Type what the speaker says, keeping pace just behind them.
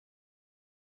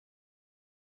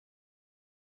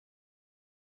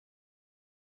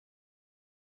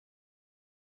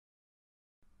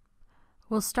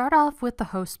We'll start off with the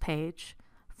host page.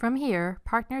 From here,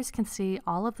 partners can see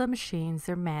all of the machines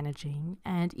they're managing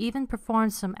and even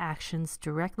perform some actions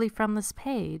directly from this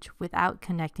page without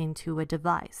connecting to a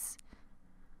device.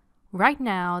 Right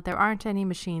now, there aren't any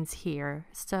machines here,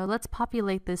 so let's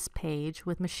populate this page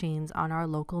with machines on our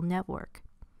local network.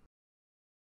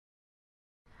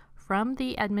 From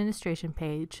the administration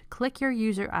page, click your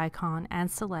user icon and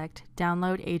select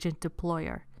Download Agent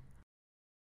Deployer.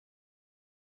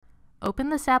 Open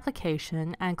this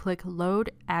application and click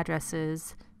Load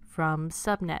Addresses from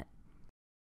Subnet.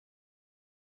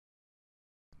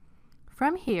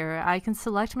 From here, I can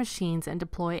select machines and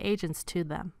deploy agents to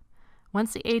them.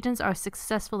 Once the agents are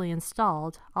successfully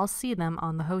installed, I'll see them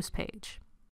on the host page.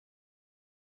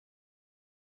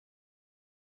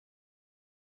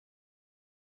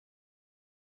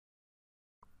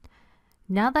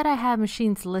 Now that I have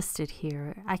machines listed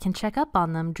here, I can check up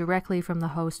on them directly from the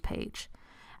host page.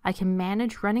 I can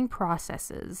manage running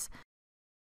processes,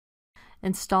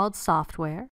 installed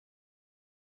software,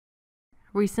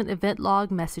 recent event log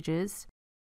messages,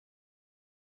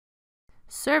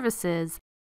 services,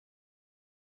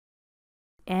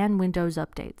 and Windows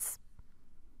updates.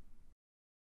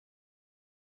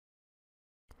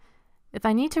 If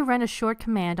I need to run a short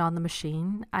command on the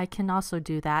machine, I can also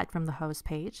do that from the host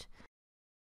page.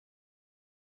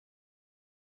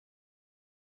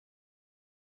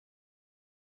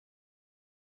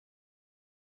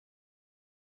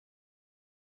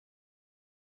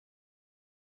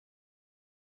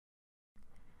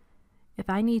 If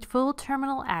I need full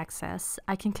terminal access,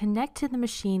 I can connect to the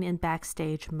machine in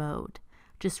Backstage mode.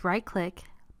 Just right-click,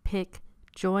 pick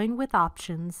Join with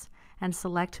Options, and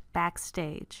select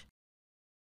Backstage.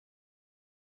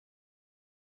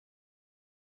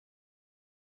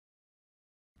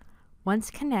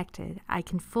 Once connected, I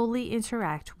can fully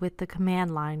interact with the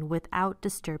command line without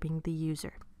disturbing the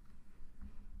user.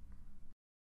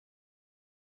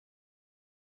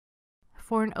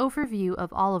 For an overview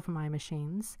of all of my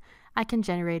machines, I can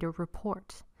generate a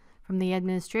report. From the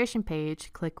administration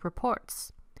page, click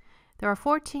Reports. There are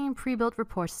 14 pre-built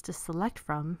reports to select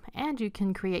from, and you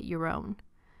can create your own.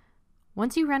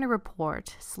 Once you run a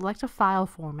report, select a file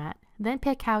format, then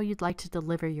pick how you'd like to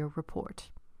deliver your report.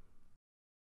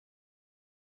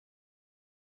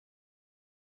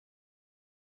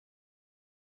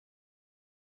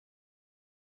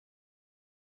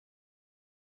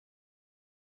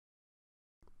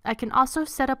 I can also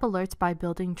set up alerts by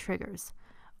building triggers.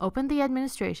 Open the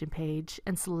administration page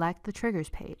and select the Triggers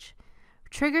page.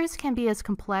 Triggers can be as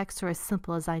complex or as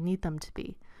simple as I need them to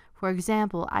be. For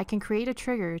example, I can create a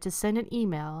trigger to send an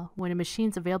email when a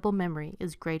machine's available memory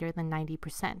is greater than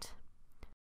 90%.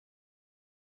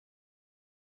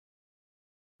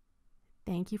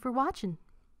 Thank you for watching.